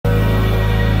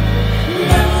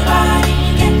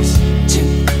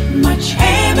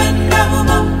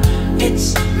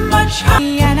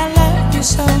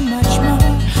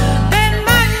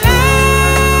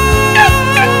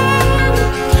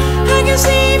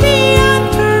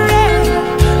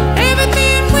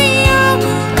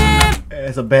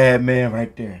bad man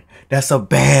right there. That's a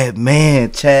bad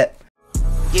man, chat.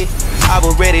 Yeah, I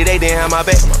was ready, they didn't have my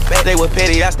back. They were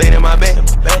petty, I stayed in my bed.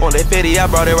 On that petty, I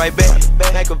brought it right back.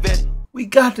 We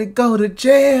got to go to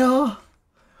jail.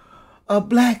 A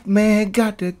black man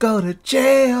got to go to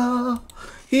jail.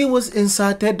 He was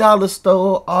inside that dollar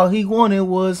store. All he wanted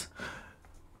was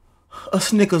a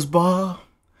Snickers bar.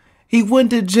 He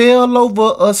went to jail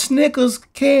over a Snickers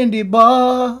candy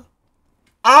bar.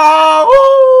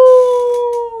 Oh!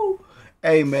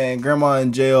 Hey, man, grandma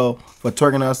in jail for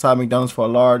twerking outside McDonald's for a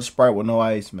large Sprite with no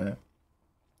ice, man.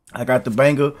 I got the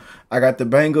banger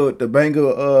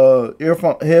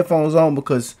headphones on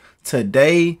because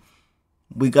today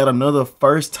we got another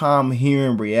first time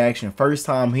hearing reaction. First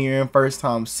time hearing, first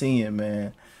time seeing,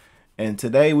 man. And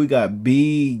today we got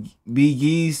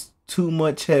Big's Too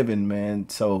Much Heaven, man.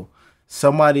 So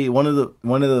somebody, one of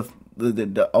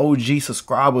the OG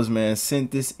subscribers, man,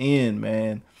 sent this in,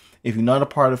 man. If you're not a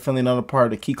part of the family, not a part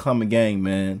of the Keep Coming gang,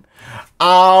 man.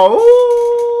 Oh,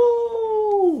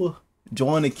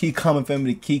 join the Keep Coming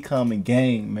family, the Keep Coming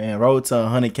gang, man. Road to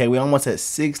 100K. We almost at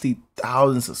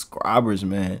 60,000 subscribers,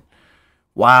 man.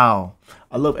 Wow.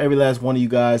 I love every last one of you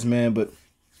guys, man. But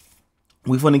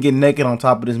we finna get naked on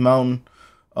top of this mountain.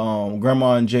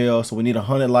 Grandma in jail, so we need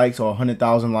 100 likes or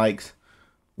 100,000 likes.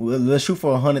 Let's shoot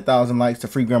for 100,000 likes to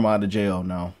free grandma out of jail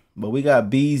now. But we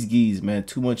got B's Gees, man.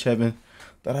 Too Much Heaven.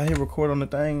 Did I hit record on the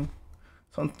thing?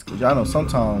 Cause y'all know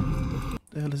sometimes, what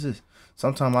the hell is this?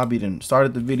 Sometimes I be done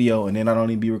started the video and then I don't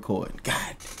even be recording.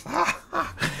 God,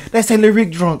 that's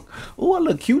OkayRickk drunk. Ooh, I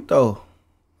look cute though.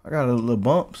 I got a little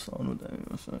bumps on the thing. You know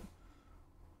what I'm saying?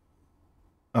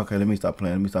 Okay, let me stop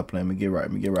playing. Let me stop playing. Let me get right.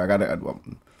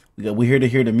 We here to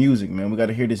hear the music, man. We got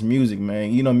to hear this music,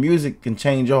 man. You know, music can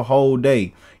change your whole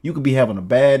day. You could be having a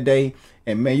bad day,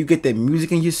 and man, you get that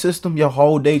music in your system, your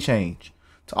whole day change.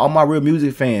 To all my real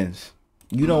music fans,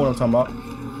 you know what I'm talking about.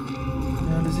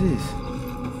 What is this?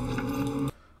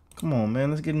 Come on, man.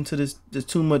 Let's get into this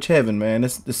Too Much Heaven, man.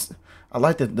 This I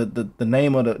like the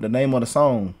name of the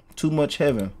song. Too Much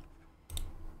Heaven.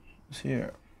 Let's hear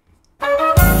it.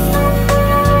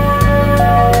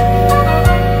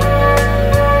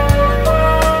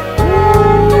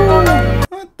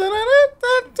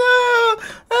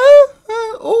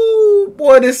 Oh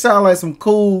boy, this sound like some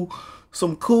cool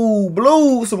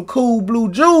blue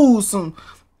juice, some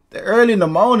early in the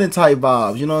morning type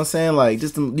vibes. You know what I'm saying? Like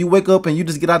just you wake up and you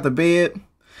just get out the bed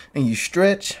and you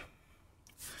stretch,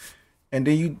 and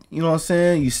then you know what I'm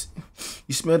saying? You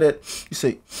smell that, you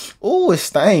say, oh, it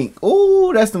stank.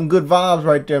 Oh, that's some good vibes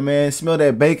right there, man. Smell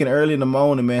that bacon early in the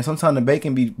morning, man. Sometimes the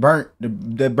bacon be burnt.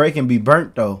 The bacon be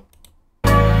burnt though.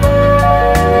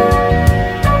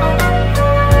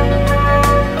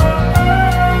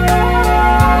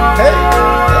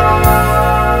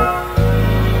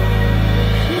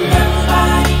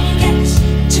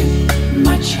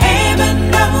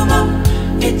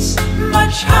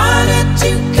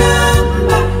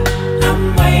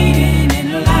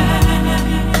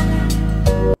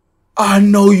 I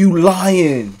know you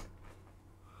lying,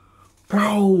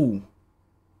 bro.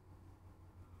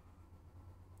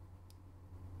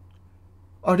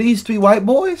 Are these three white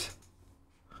boys?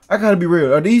 I gotta be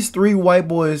real. Are these three white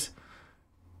boys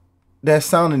that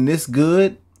sounding this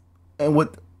good? And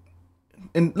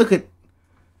look at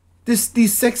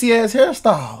these sexy ass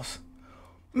hairstyles.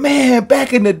 Man,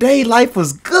 back in the day, life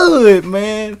was good,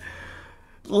 man.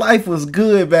 Life was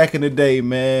good back in the day,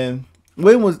 man.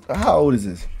 How old is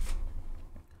this?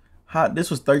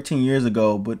 This was 13 years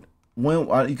ago, but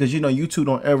because you know YouTube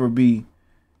don't ever be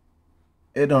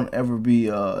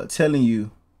telling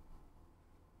you.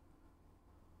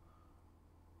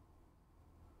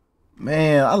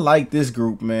 Man, I like this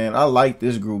group, man. I like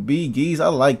this group. Geese, I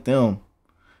like them.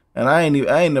 And I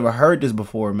ain't never heard this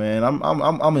before, man.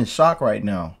 I'm in shock right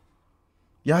now.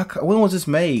 Y'all, when was this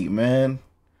made, man?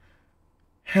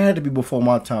 Had to be before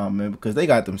my time, man, because they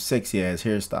got them sexy ass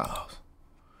hairstyles.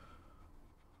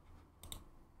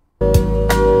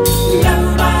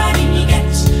 Nobody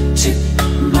gets too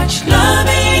much love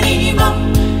anymore.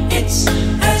 It's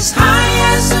as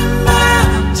high as a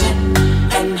mountain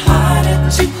and harder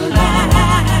to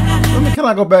climb. Can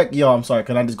I go back? Yo, I'm sorry.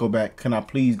 Can I just go back? Can I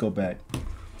please go back?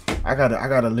 I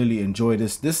gotta literally enjoy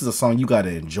this. This is a song you gotta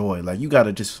enjoy. Like you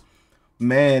gotta just,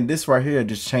 man, this right here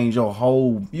just change your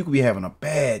whole. You could be having a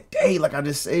bad day, like I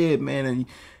just said, man, and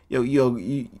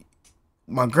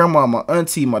my grandma, my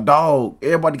auntie, my dog,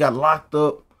 everybody got locked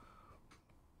up.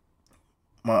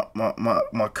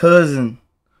 My cousin,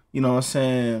 you know what I'm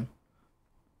saying,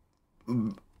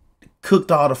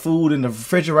 cooked all the food in the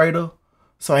refrigerator,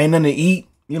 so ain't nothing to eat.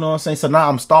 You know what I'm saying? So now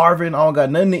I'm starving. I don't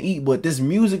got nothing to eat, but this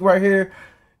music right here,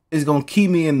 is gonna keep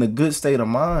me in the good state of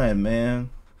mind, man.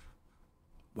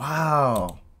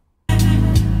 Wow.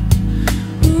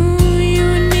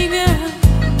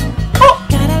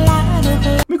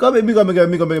 Me go back. I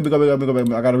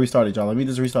gotta restart it, y'all. Let me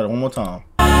just restart it one more time.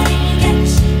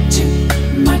 Too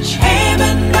much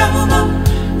heaven, no more.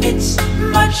 It's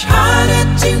much harder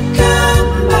to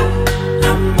come back.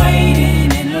 I'm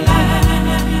waiting in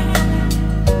line.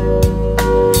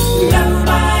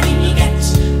 Nobody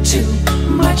gets too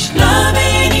much love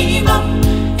anymore.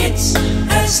 It's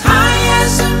as high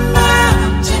as a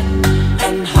mountain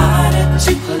and harder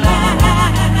to climb.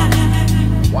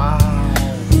 Wow.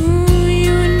 Ooh,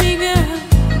 you and me, girl,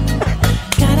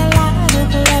 got a lot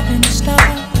of love in store,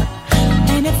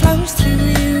 and it flows through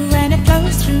you and it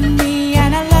flows through me,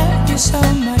 and I love you so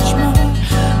much more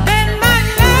than my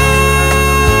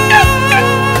love.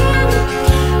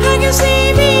 I can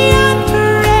see beyond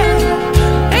forever,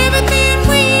 everything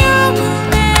we are will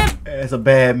never. That's a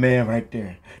bad man right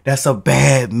there. That's a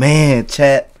bad man,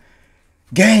 chat.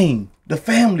 Gang, the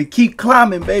family, keep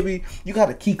climbing, baby. You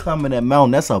gotta keep climbing that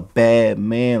mountain. That's a bad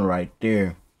man right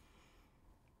there.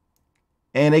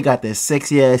 And they got that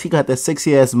sexy ass, he got that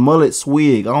sexy ass mullet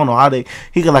swig. I don't know how he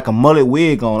got like a mullet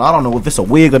wig on. I don't know if it's a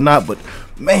wig or not, but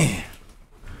man,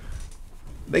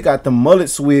 they got the mullet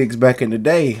swigs back in the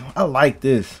day. I like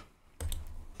this.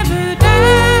 Love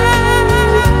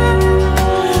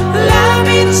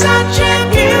is such a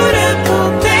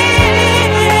beautiful thing.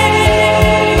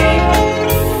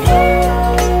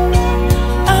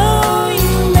 Oh,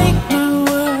 you make my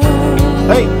world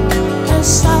Hey, a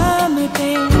summer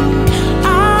day.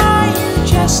 Are you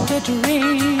just a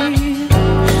dream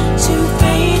to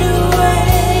fade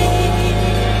away?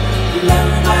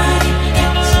 Nobody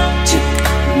gets too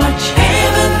much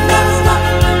heaven, no more.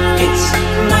 It's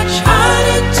much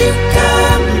harder to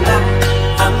come back.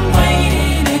 I'm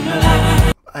waiting in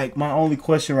line. like my only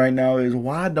question right now is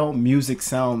why don't music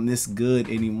sound this good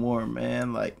anymore,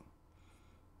 man? Like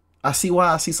I see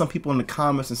why I see some people in the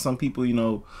comments and some people, you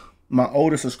know, my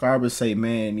older subscribers say,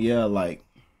 man, yeah, like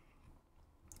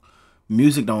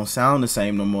music don't sound the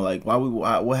same no more. Like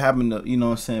what happened to, you know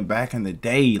what I'm saying, back in the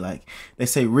day? Like they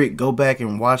say, Rick, go back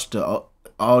and watch the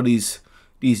all these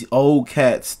old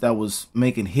cats that was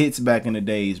making hits back in the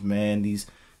days, man.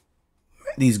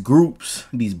 These groups,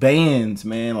 these bands,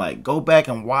 man, like go back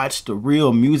and watch the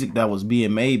real music that was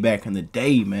being made back in the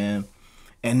day, man.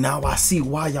 And now I see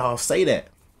why y'all say that.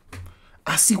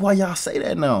 I see why y'all say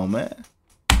that now, man.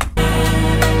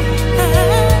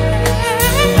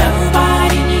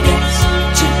 Nobody gets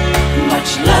too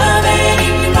much love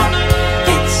anymore.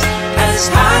 It's as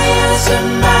high as a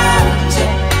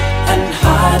mountain and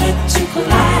harder to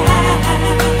climb.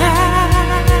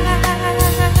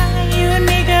 You and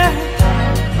me, girl,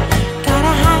 got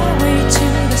a highway to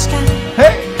the sky.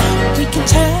 Hey! We can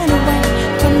turn away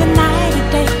from the night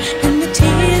and day and the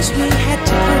tears we had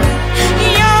to cry.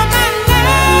 You're my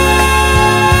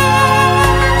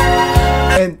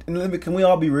love. And can we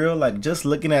all be real? Like just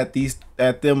looking at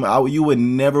them, you would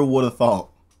never would have thought.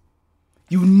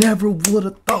 You never would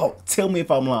have thought. Tell me if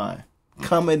I'm lying.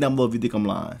 Comment down below if you think I'm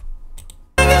lying.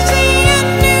 I can see a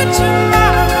new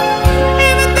tomorrow.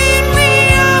 Everything we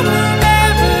are will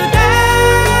never die.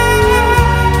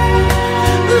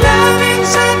 Love is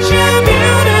such a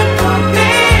beautiful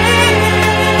thing.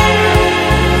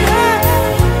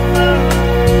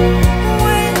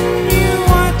 When you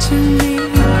want to me,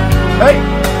 Hey!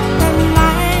 the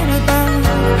light above,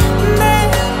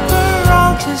 never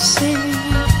wrong to see.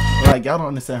 Like y'all don't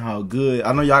understand how good.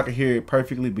 I know y'all can hear it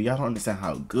perfectly, but y'all don't understand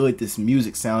how good this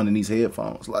music sound in these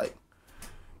headphones. Like,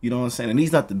 you know what I'm saying? And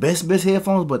these not the best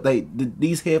headphones, but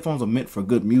these headphones are meant for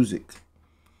good music.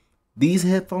 These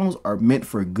headphones are meant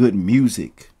for good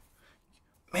music.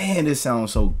 Man, this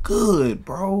sounds so good,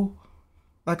 bro.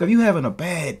 Like if you having a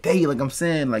bad day, like I'm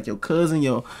saying, like your cousin,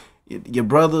 your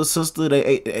brother, sister, they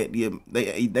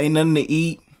ain't nothing to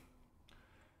eat.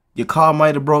 Your car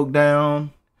might have broke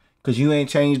down because you ain't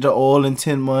changed the oil in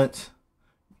 10 months.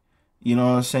 You know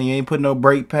what I'm saying? You ain't put no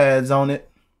brake pads on it.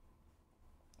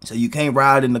 So you can't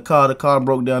ride in the car. The car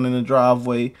broke down in the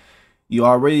driveway. You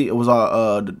already, it was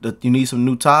you need some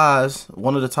new tires.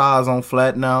 One of the tires on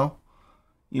flat now.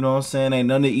 You know what I'm saying? Ain't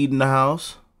nothing to eat in the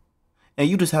house. And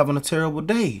you just having a terrible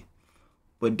day.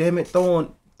 But damn it,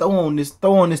 throw on this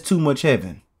Too Much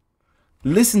Heaven.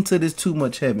 Listen to this Too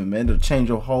Much Heaven, man. It'll change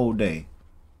your whole day.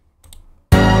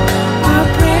 Our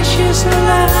precious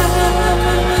love,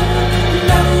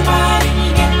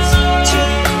 nobody gets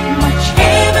too much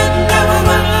heaven, no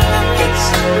more. It's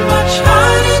much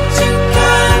harder to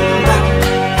come back.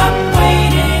 I'm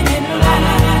waiting in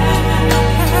line.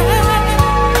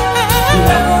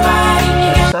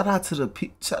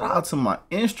 shout out to my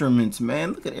instruments,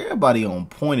 man. Look at everybody on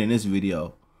point in this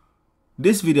video.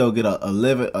 This video get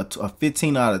a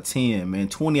 15 out of 10, man.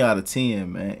 20 out of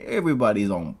 10, man.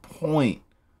 Everybody's on point.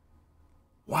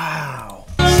 Wow.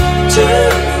 Too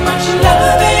much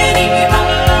loving,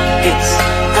 it's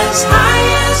as high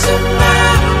as a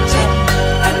mountain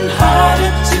and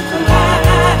harder to climb.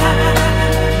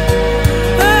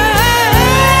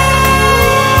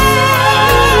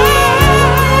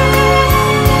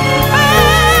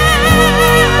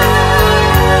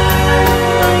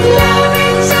 Love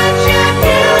is such a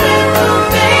beautiful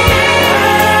thing.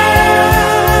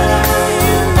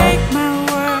 You make my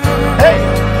world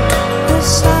the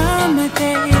summer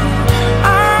day.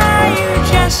 Are you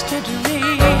just a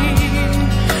dream?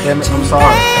 Damn it, I'm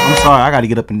sorry. I gotta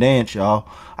get up and dance, y'all.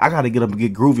 I gotta get up and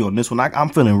get groovy on this one. I'm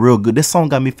feeling real good. This song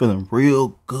got me feeling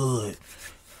real good.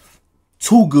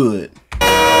 Too good.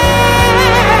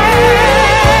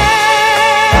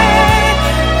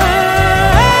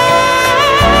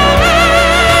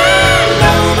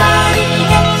 Nobody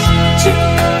gets too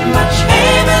much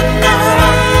heaven now.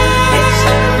 It's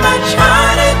much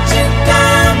harder to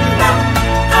come back.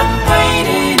 I'm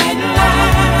waiting in line.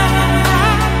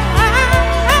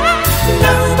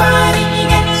 Nobody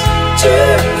gets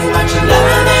too much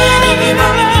love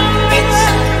anymore. It's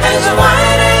as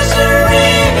wide as a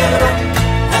river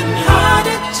and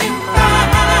harder to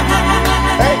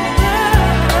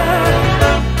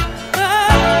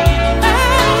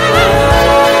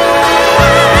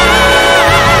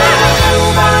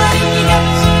Nobody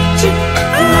gets too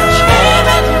much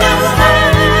heaven now.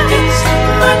 It's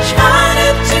much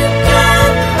harder to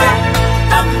come back.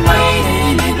 I'm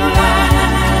waiting in line.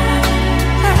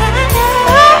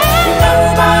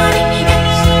 Nobody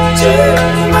gets too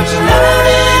much love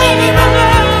anymore.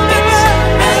 It's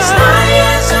as high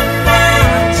as a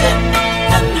mountain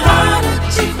and harder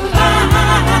to climb.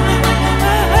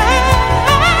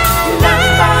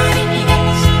 Nobody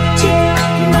gets too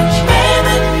much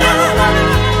heaven now.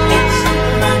 It's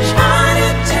much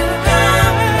harder to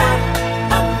come back.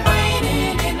 I'm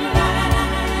waiting in line.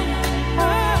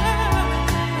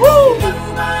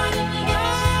 Nobody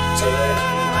gets too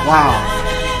much Wow. love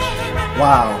anymore.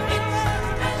 Wow. It's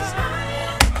as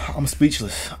high. I'm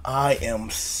speechless. I am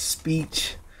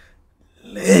speechless.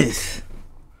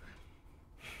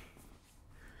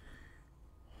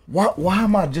 Why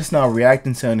am I just not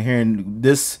reacting to and hearing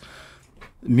this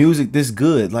music this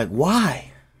good? Like,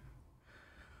 why?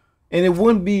 And it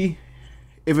wouldn't be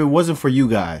if it wasn't for you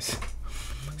guys.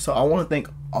 So I want to thank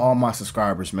all my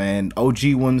subscribers, man.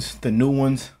 OG ones, the new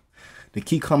ones, the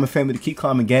Keep Coming family, the Keep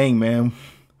Coming gang, man.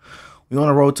 We on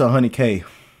the road to 100K.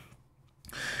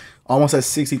 Almost at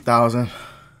 60,000.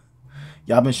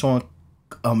 Y'all been showing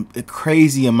a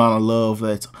crazy amount of love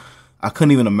that I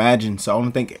couldn't even imagine. So I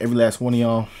want to thank every last one of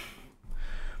y'all.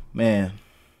 Man,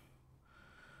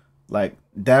 like,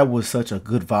 that was such a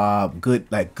good vibe,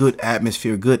 good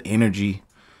atmosphere, good energy.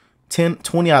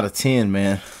 20 out of 10,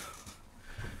 man.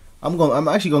 I'm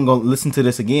actually gonna go listen to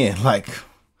this again. Like,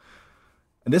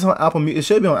 this on Apple Music. It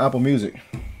should be on Apple Music.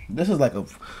 This is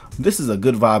a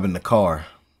good vibe in the car.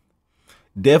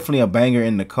 Definitely a banger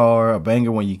in the car, a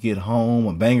banger when you get home,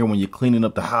 a banger when you're cleaning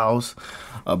up the house,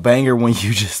 a banger when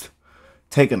you just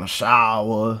taking a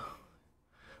shower,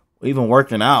 or even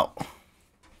working out.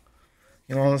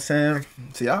 You know what I'm saying?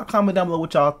 So y'all comment down below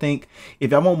what y'all think.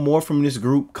 If y'all want more from this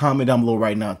group, comment down below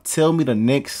right now. Tell me the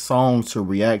next song to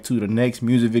react to, the next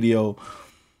music video.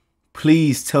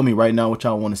 Please tell me right now what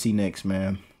y'all want to see next,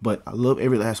 man. But I love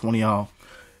every last one of y'all.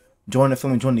 Join the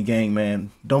family, join the gang,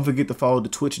 man. Don't forget to follow the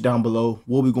Twitch down below.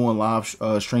 We'll be going live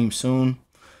stream soon.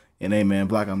 And hey, man,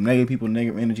 block out negative people,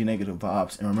 negative energy, negative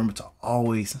vibes. And remember to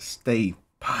always stay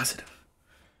positive.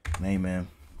 And hey, man,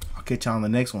 I'll catch y'all on the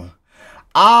next one.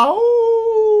 Ow!